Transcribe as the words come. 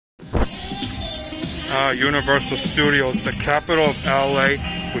Universal Studios, the capital of LA,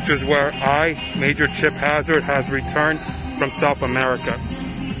 which is where Major Chip Hazard, has returned from South America.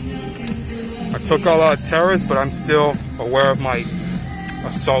 I took a lot of terrorists, but I'm still aware of my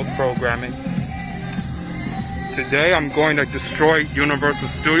assault programming. Today I'm going to destroy Universal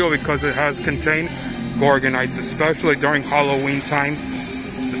Studio because it has contained gorgonites, especially during Halloween time.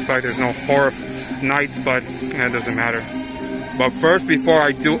 Despite there's no horror nights, but it doesn't matter. But first, before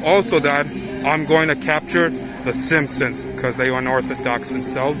I do also that, I'm going to capture the Simpsons because they are unorthodox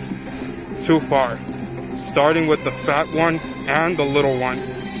themselves. Too far. Starting with the fat one and the little one.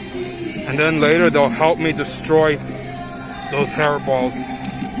 And then later they'll help me destroy those hairballs,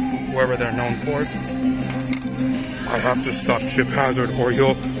 wherever they're known for. I have to stop Chip Hazard or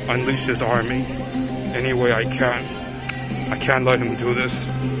he'll unleash his army any way I can. I can't let him do this.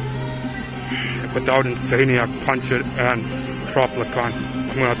 Without Insaniac, Punch It, and Tropicon,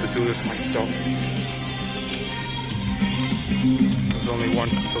 I'm gonna have to do this myself. There's only one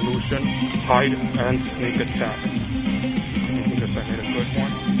solution: hide and sneak attack. I guess I made a good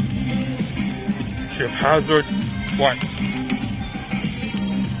one. Chip Hazard, what?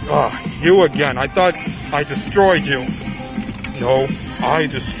 You again. I thought I destroyed you. No, I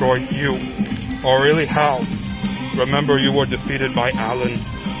destroyed you. Oh, really? How? Remember, you were defeated by Alan.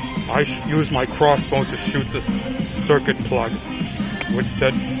 I used my crossbow to shoot the circuit plug, which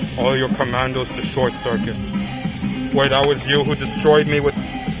set all your commandos to short circuit. Wait, that was you who destroyed me with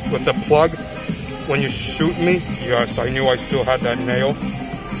the plug when you shoot me? Yes, I knew I still had that nail.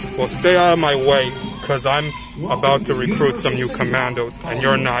 Well, stay out of my way, because I'm about to recruit some new commandos, and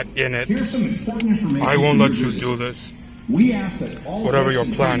you're not in it. I won't let you do this. Whatever your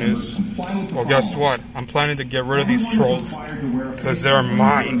plan is. Well, guess what? I'm planning to get rid of these trolls, because they're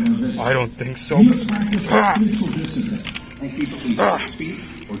mine. I don't think so.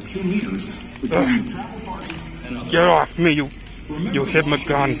 Get off me, you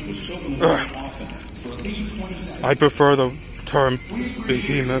Hypnagon. I prefer the term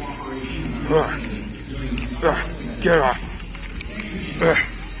behemoth. Get off.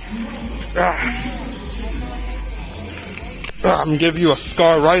 I'm gonna give you a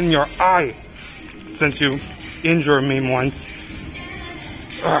scar right in your eye, since you injured me once.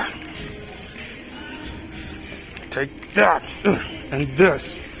 Take that and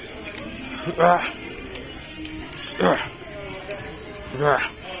this.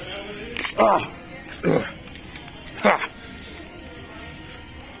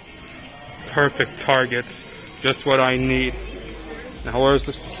 Perfect targets, just what I need. Now where's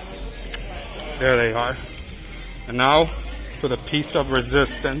this? There they are. And now for the piece of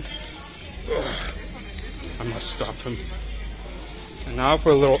resistance. I must stop him. And now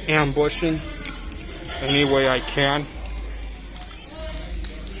for a little ambushing. Any way I can.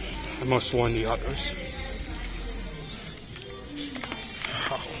 I must warn the others.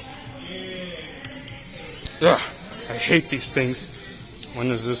 Ugh, I hate these things. When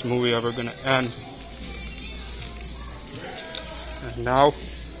is this movie ever gonna end? And now,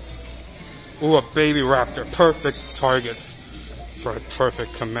 ooh, a baby raptor. Perfect targets for a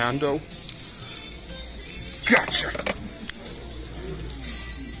perfect commando. Gotcha!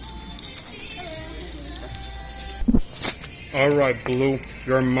 Alright, Blue,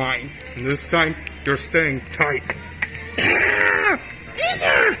 you're mine. And this time, you're staying tight.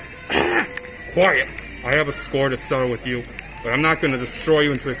 Quiet. I have a score to settle with you, but I'm not going to destroy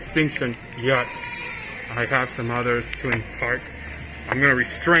you into extinction yet. I have some others to impart. I'm going to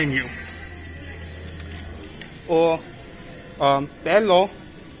restrain you. Hello.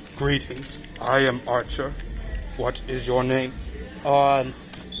 Greetings. I am Archer. What is your name?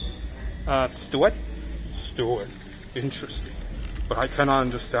 Stuart? Stuart. Interesting. But I cannot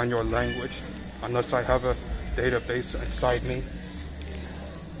understand your language unless I have a database inside me.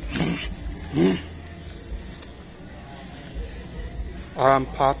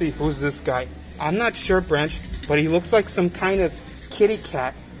 Poppy, who's this guy? I'm not sure, Branch, but he looks like some kind of kitty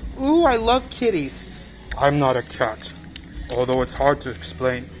cat. Ooh, I love kitties. I'm not a cat, although it's hard to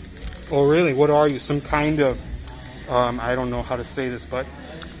explain. Oh, really? What are you? Some kind of, I don't know how to say this, but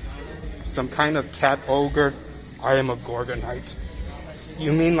some kind of cat ogre? I am a gorgonite.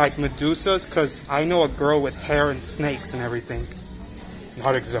 You mean like Medusas? Because I know a girl with hair and snakes and everything.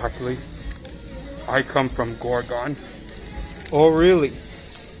 Not exactly. I come from Gorgon. Oh, really?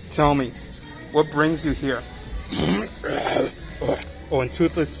 Tell me, what brings you here? Oh, and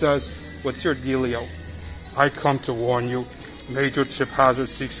Toothless says, what's your dealio? I come to warn you. Major Chip Hazard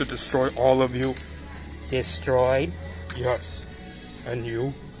seeks to destroy all of you. Destroyed? Yes. And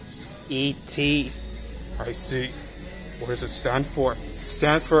you? E.T. I see. What does it stand for? It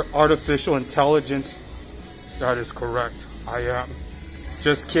stands for Artificial Intelligence That is correct. I am.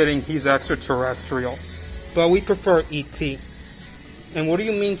 Just kidding, he's extraterrestrial. But we prefer E.T. And what do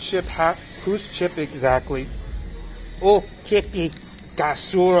you mean Chip who's Chip exactly? Oh, Kippy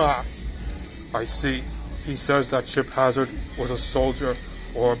Gasura. I see. He says that Chip Hazard was a soldier,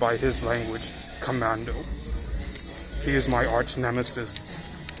 or by his language, commando. He is my arch nemesis.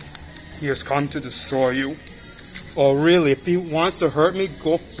 He has come to destroy you. Oh really? If he wants to hurt me,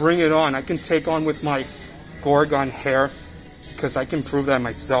 go bring it on. I can take on with my Gorgon hair, because I can prove that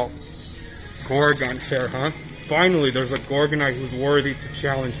myself. Gorgon hair, huh? Finally, there's a Gorgonite who's worthy to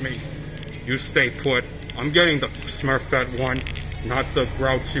challenge me. You stay put. I'm getting the Smurfette one, not the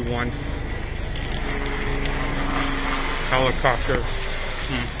grouchy one. Helicopter.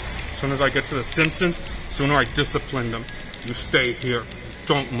 As soon as I get to the Simpsons, sooner I discipline them. You stay here.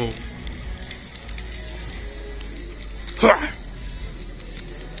 Don't move.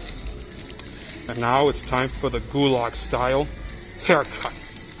 And now it's time for the Gulag style haircut.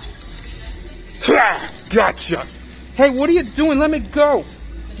 Gotcha! Hey, what are you doing? Let me go!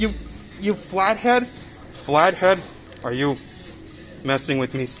 You flathead? Flathead? Are you messing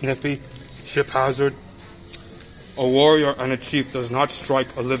with me, Snippy? Chip Hazard? A warrior and a chief does not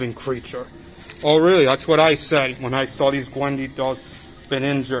strike a living creature. Oh really? That's what I said when I saw these Gwendy dolls been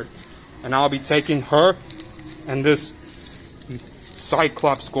injured. And I'll be taking her and this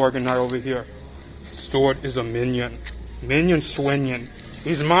Cyclops Gorgonite over here. Stuart is a minion. Minion Swinion.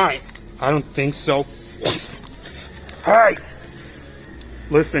 He's mine. I don't think so. Hey!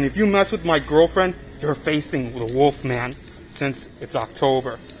 Listen, if you mess with my girlfriend, you're facing the Wolfman since it's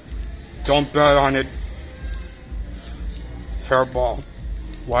October. Don't bet on it. Hairball.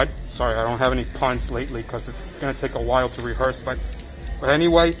 What? Sorry, I don't have any puns lately because it's going to take a while to rehearse. But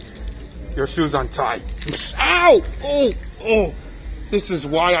anyway, your shoes untied. Ow! Oh! Oh! This is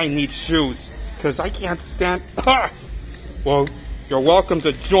why I need shoes. Because I can't stand... Well, you're welcome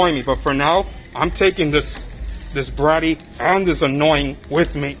to join me. But for now, I'm taking this bratty and this annoying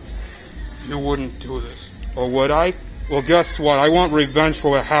with me. You wouldn't do this. Or would I? Well, guess what? I want revenge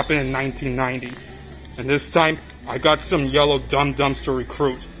for what happened in 1990. And this time, I got some yellow dum-dums to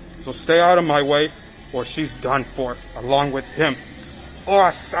recruit. So stay out of my way, or she's done for, along with him. Oh,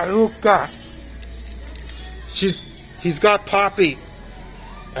 Saluka! He's got Poppy.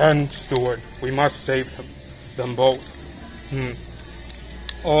 And Stuart. We must save them both.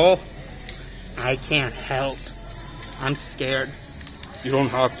 Oh, I can't help. I'm scared. You don't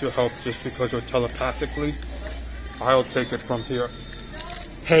have to help just because you're telepathically. I'll take it from here.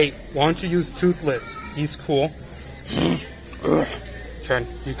 Hey, why don't you use Toothless? He's cool. He can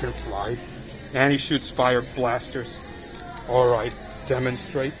fly. And he shoots fire blasters. Alright,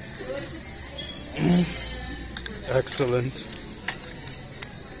 demonstrate. Excellent.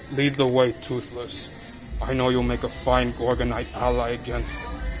 Lead the way, Toothless. I know you'll make a fine Gorgonite ally against...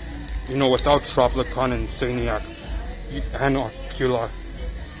 You know, without Troplicon and Saniac and Ocula,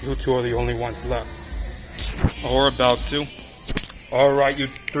 you two are the only ones left. Or about to. Alright, you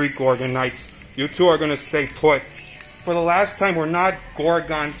three Gorgonites. You two are going to stay put. For the last time, we're not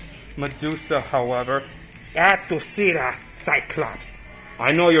Gorgons, Medusa, however. Atusira, Cyclops.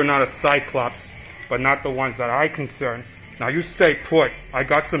 I know you're not a Cyclops, but not the ones that I concern. Now you stay put. I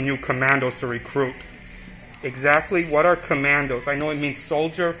got some new commandos to recruit. Exactly what are commandos? I know it means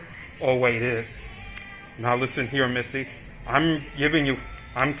soldier. Oh wait, it is. Now listen here, Missy. I'm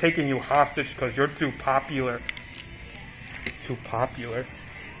taking you hostage because you're too popular. Too popular?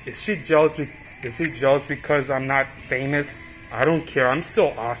 Is he jealous because I'm not famous? I don't care. I'm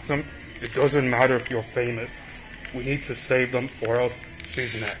still awesome. It doesn't matter if you're famous. We need to save them or else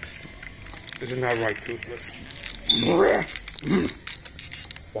she's next. Isn't that right, Toothless?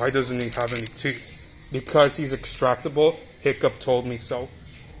 Why doesn't he have any teeth? Because he's extractable. Hiccup told me so.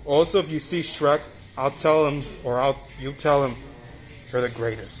 Also, if you see Shrek, I'll tell him, or you tell him, you're the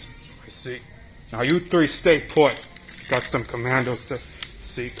greatest. I see. Now you three stay put. Got some commandos to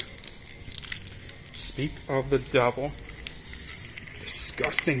seek. Speak of the devil.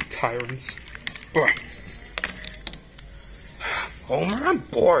 Disgusting tyrants. Homer, I'm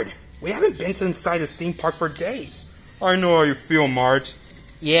bored. We haven't been inside this theme park for days. I know how you feel, Marge.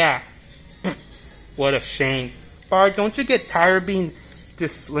 Yeah. What a shame. Bart, don't you get tired of being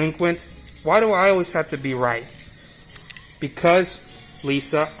delinquent? Why do I always have to be right? Because,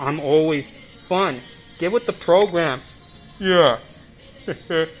 Lisa, I'm always fun. Get with the program. Yeah.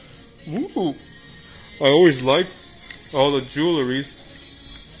 Ooh. I always liked all the jewelries.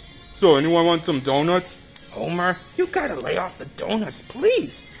 So, anyone want some donuts? Homer, you gotta lay off the donuts,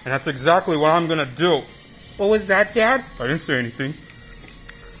 please. And that's exactly what I'm gonna do. What was that, Dad? I didn't say anything.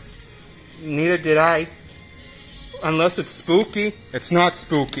 Neither did I. unless it's spooky, it's not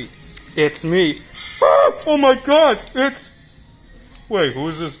spooky. It's me. Oh my god, it's... Wait,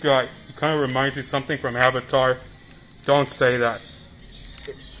 who's this guy? He kind of reminds me of something from Avatar. Don't say that.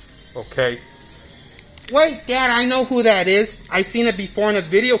 Okay. Wait, Dad, I know who that is. I seen it before in a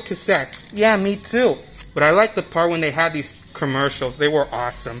video cassette. Yeah, me too. But I like the part when they had these commercials. They were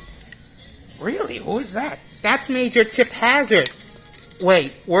awesome. Really? Who is that? That's Major Chip Hazard.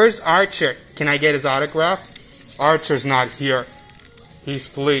 Wait, where's Archer? Can I get his autograph? Archer's not here. He's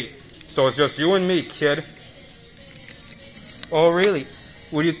fleet. So it's just you and me, kid. Oh, really?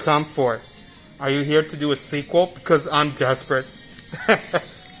 What do you come for? Are you here to do a sequel? Because I'm desperate.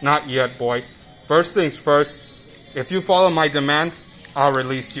 Not yet, boy. First things first, if you follow my demands, I'll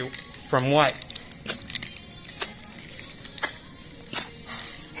release you. From what?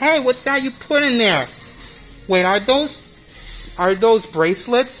 Hey, what's that you put in there? Wait, are those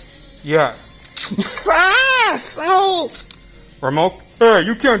bracelets? Yes. Oh! Remote? Hey,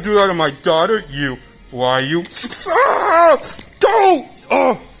 you can't do that to my daughter, you. Why, you... Don't!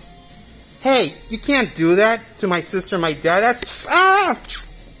 Oh! Hey, you can't do that to my sister and my dad. That's...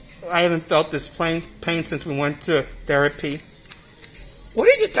 I haven't felt this pain since we went to therapy. What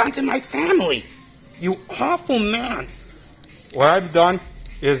have you done to my family? You awful man. What I've done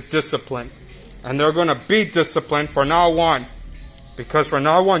is discipline. And they're going to be disciplined from now on. Because from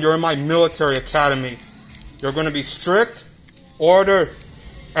now on, you're in my military academy. You're going to be strict, order,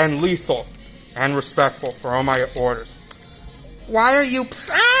 and lethal, and respectful for all my orders. Why are you...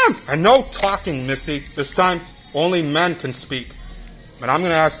 And no talking, Missy. This time, only men can speak. But I'm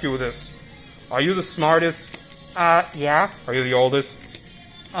going to ask you this. Are you the smartest? Yeah. Are you the oldest?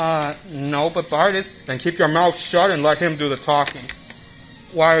 No, but Bart is. Then keep your mouth shut and let him do the talking.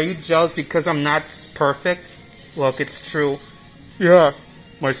 Why, are you jealous because I'm not perfect? Look, it's true. Yeah,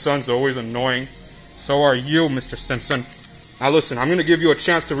 my son's always annoying. So are you, Mr. Simpson. Now listen, I'm going to give you a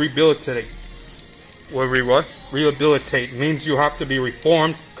chance to rehabilitate. What? Rehabilitate means you have to be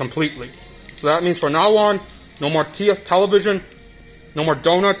reformed completely. So that means from now on, no more television, no more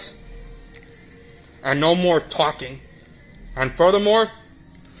donuts, and no more talking. And furthermore,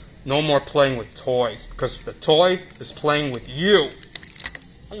 no more playing with toys, because the toy is playing with you.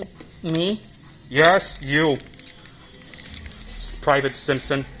 Me? Yes, you. Private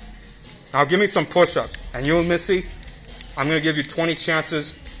Simpson. Now give me some push-ups. And you, Missy, I'm going to give you 20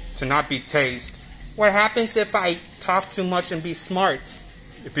 chances to not be tased. What happens if I talk too much and be smart?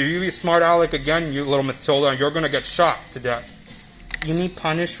 If you be smart aleck again, you little Matilda, you're going to get shot to death. You mean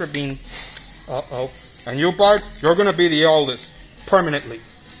punished for being... Uh-oh. And you, Bart, you're going to be the eldest. Permanently.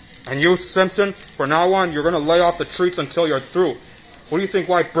 And you, Simpson, from now on, you're going to lay off the treats until you're through. What do you think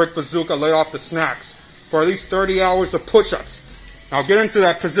why Brick Bazooka laid off the snacks? For at least 30 hours of push-ups. Now get into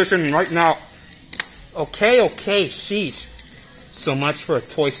that position right now. Okay, sheesh. So much for a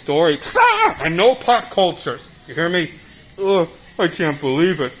Toy Story. And no pop cultures. You hear me? Ugh, I can't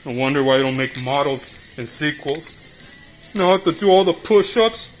believe it. No wonder why they don't make models in sequels. Now I have to do all the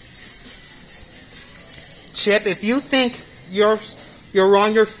push-ups. Chip, if you think you're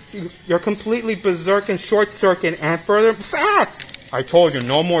wrong, you're completely berserk and short-circuit and further... I told you,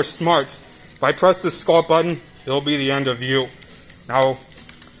 no more smarts. If I press this skull button, it'll be the end of you. Now,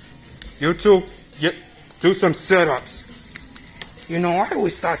 you two, do some sit-ups. You know, I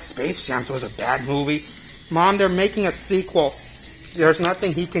always thought Space Jam was a bad movie. Mom, they're making a sequel. There's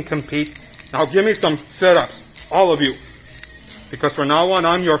nothing he can compete. Now give me some sit-ups, all of you. Because from now on,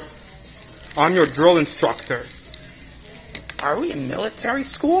 I'm your drill instructor. Are we in military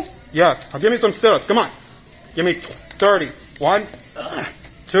school? Yes. Now give me some sit-ups. Come on. Give me 30. 1,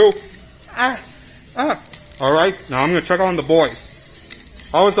 2. All right. Now I'm going to check on the boys.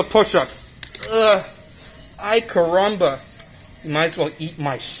 How was the push-ups? Ay caramba. You might as well eat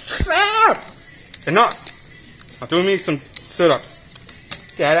my Enough. Now do me some sit-ups.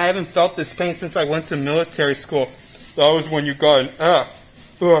 Dad, I haven't felt this pain since I went to military school. That was when you got an F.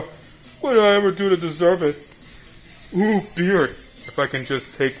 What did I ever do to deserve it? Ooh, beard. If I can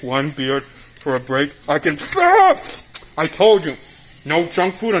just take one beard for a break, I can... I told you, no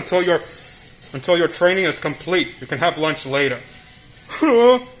junk food until your training is complete. You can have lunch later.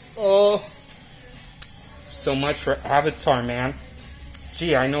 Oh, so much for Avatar, man.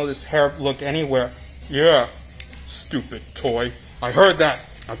 Gee, I know this hair look anywhere. Yeah, stupid toy. I heard that.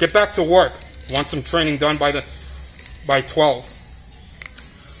 Now get back to work. I want some training done by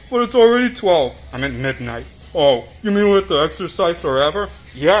 12. But it's already 12. I'm at midnight. Oh, you mean we have to exercise forever?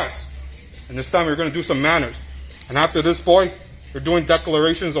 Yes. And this time we're going to do some manners. And after this, boy, we're doing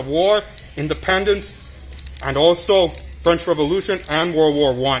declarations of war, independence, and also French Revolution and World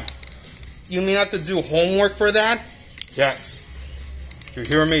War I. You mean I have to do homework for that? Yes. You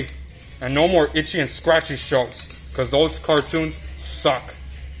hear me? And no more itchy and scratchy shows, because those cartoons suck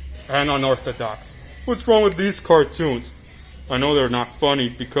and unorthodox. What's wrong with these cartoons? I know they're not funny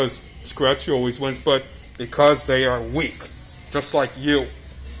because Scratchy always wins, but because they are weak, just like you.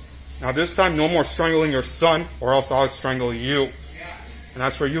 Now this time, no more strangling your son, or else I'll strangle you. And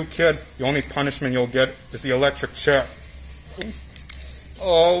as for you, kid, the only punishment you'll get is the electric chair.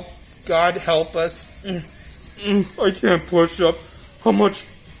 Oh, God help us. I can't push up. How much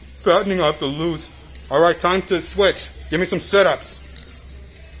fattening I have to lose? Alright, time to switch. Give me some sit-ups.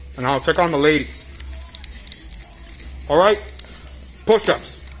 And I'll check on the ladies. Alright,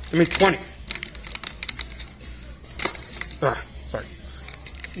 push-ups. Give me 20. Sorry.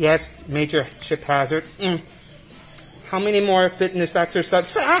 Yes, Major Chip Hazard. How many more fitness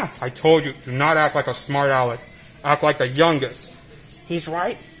exercises? I told you, do not act like a smart aleck. Act like the youngest. He's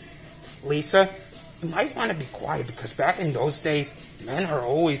right. Lisa, you might want to be quiet because back in those days, men are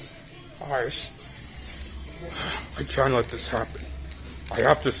always harsh. I can't let this happen. I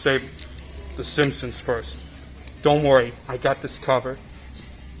have to save the Simpsons first. Don't worry, I got this covered.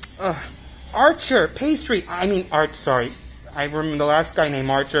 Archer, Art, sorry. I remember the last guy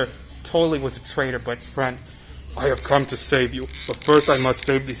named Archer totally was a traitor, but friend, I have come to save you. But first I must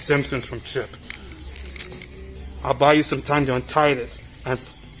save the Simpsons from Chip. I'll buy you some time to untie this. And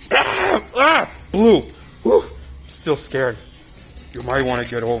Blue! Whew, I'm still scared. You might want to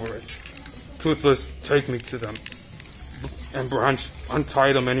get over it. Toothless, take me to them. And Branch,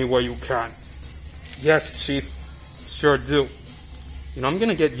 untie them any way you can. Yes, Chief. Sure do. You know, I'm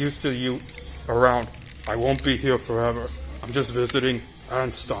gonna get used to you around. I won't be here forever. I'm just visiting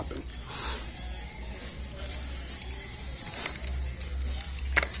and stopping.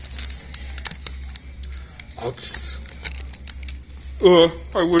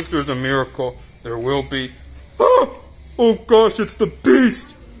 I wish there's a miracle. There will be. Oh gosh, it's the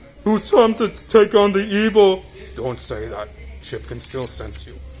Beast! Who's come to take on the evil? Don't say that. Chip can still sense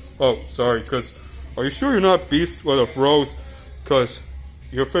you. Oh, sorry, are you sure you're not Beast with a rose? Because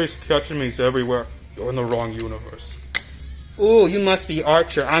your face catching me is everywhere. You're in the wrong universe. Ooh, you must be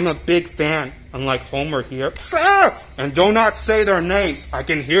Archer. I'm a big fan, unlike Homer here. And do not say their names. I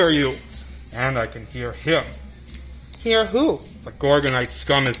can hear you. And I can hear him. Hear who? The gorgonite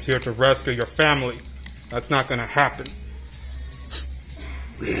scum is here to rescue your family. That's not going to happen.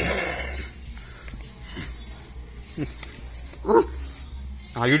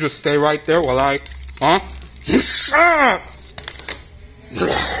 Now you just stay right there while I...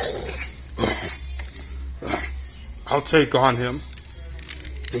 I'll take on him.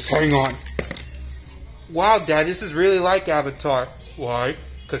 Just hang on. Wow, Dad, this is really like Avatar. Why?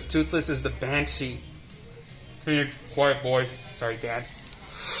 Because Toothless is the Banshee. Be quiet, boy. Sorry, Dad.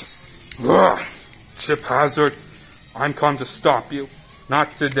 Chip Hazard, I'm come to stop you.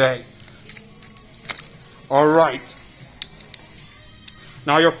 Not today. Alright.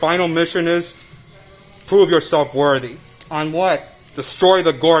 Now your final mission is prove yourself worthy. On what? Destroy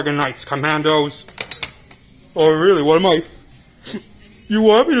the Gorgonites, commandos. Oh, really? What am I? You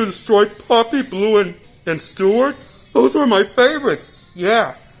want me to destroy Poppy, Blue, and Stuart? Those are my favorites.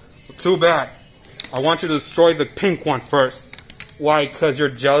 Yeah. Well, too bad. I want you to destroy the pink one first. Why? Because you're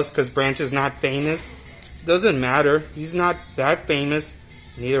jealous because Branch is not famous? Doesn't matter. He's not that famous.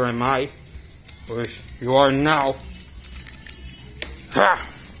 Neither am I. Wish you are now. Ha!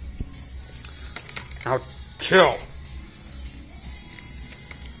 Now kill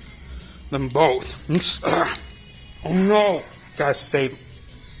them both. Oh no! Gotta save him.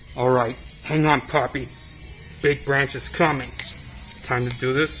 Alright, hang on, Poppy. Big Branch is coming. Time to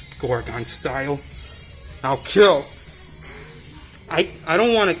do this Gorgon style. Now kill. I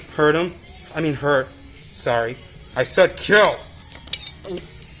don't want to hurt him. I mean hurt. Sorry. I said kill.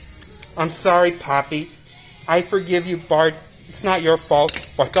 I'm sorry, Poppy. I forgive you, Bart. It's not your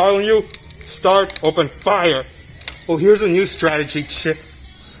fault. Bartholomew, start, open fire. Well, here's a new strategy,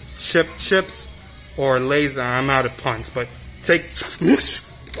 chips, or laser. I'm out of puns, but take...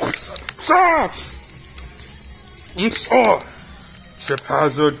 Chip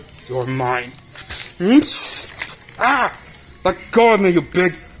Hazard, you're mine. Let go of me, you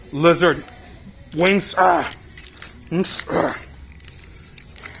big lizard. Wings.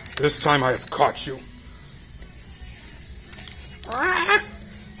 This time I have caught you.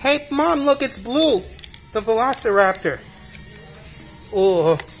 Hey, Mom, look, it's Blue, the Velociraptor.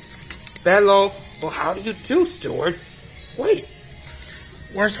 Oh, Bello. Well, how do you do, Stuart? Wait,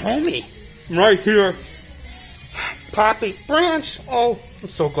 where's Homie? I'm right here. Poppy, Branch. Oh, I'm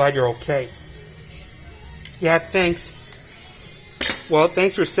so glad you're okay. Yeah, thanks. Well,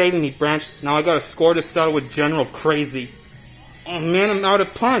 thanks for saving me, Branch. Now I got a score to settle with General Crazy. Oh man, I'm out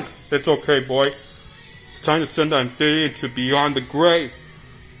of puns. It's okay, boy. It's time to send that amphibian to beyond the grave.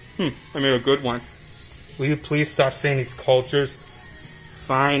 I made a good one. Will you please stop saying these cultures?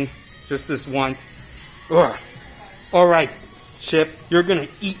 Fine, just this once. Ugh. Alright, Chip, you're gonna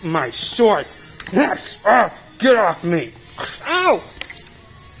eat my shorts. Get off me. Ow!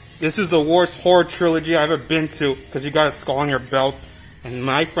 This is the worst horror trilogy I've ever been to, because you got a skull on your belt, and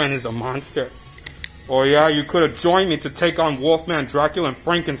my friend is a monster. Oh yeah, you could have joined me to take on Wolfman, Dracula, and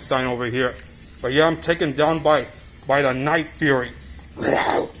Frankenstein over here. But yeah, I'm taken down by the Night Fury.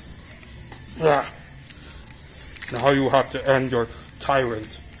 Now you have to end your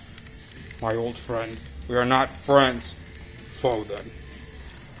tyrant, my old friend. We are not friends. Foe then.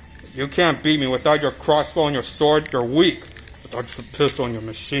 You can't beat me without your crossbow and your sword. You're weak. Without your pistol and your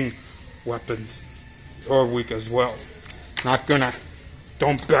machine weapons, you're weak as well. Not gonna.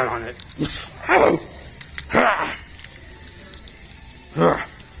 Don't bet on it.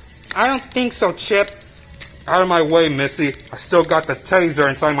 I don't think so, Chip. Out of my way, Missy. I still got the taser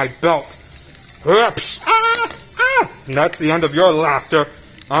inside my belt. And that's the end of your laughter.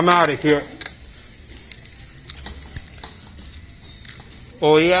 I'm out of here.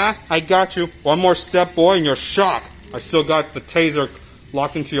 Oh yeah? I got you. One more step, boy, and you're shot. I still got the taser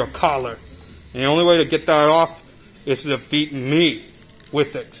locked into your collar. And the only way to get that off is to defeat me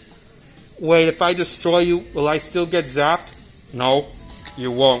with it. Wait, if I destroy you, will I still get zapped? No,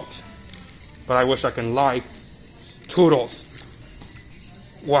 you won't. But I wish I can lie. Toodles.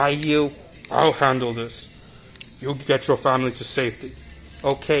 Why you? I'll handle this. You get your family to safety.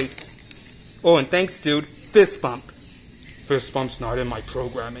 Okay. Oh, and thanks, dude. Fist bump. Fist bump's not in my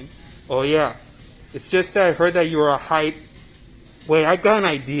programming. Oh, yeah. It's just that I heard that you were a hype. Wait, I got an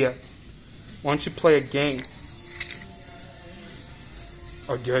idea. Why don't you play a game?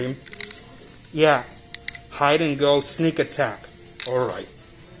 A game? Yeah. Hide and go, sneak attack. Alright.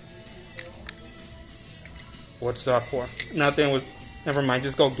 What's that for? Nothing was... Never mind,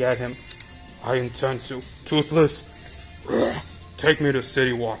 just go get him. I intend to. Toothless? Take me to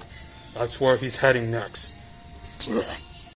City Walk. That's where he's heading next.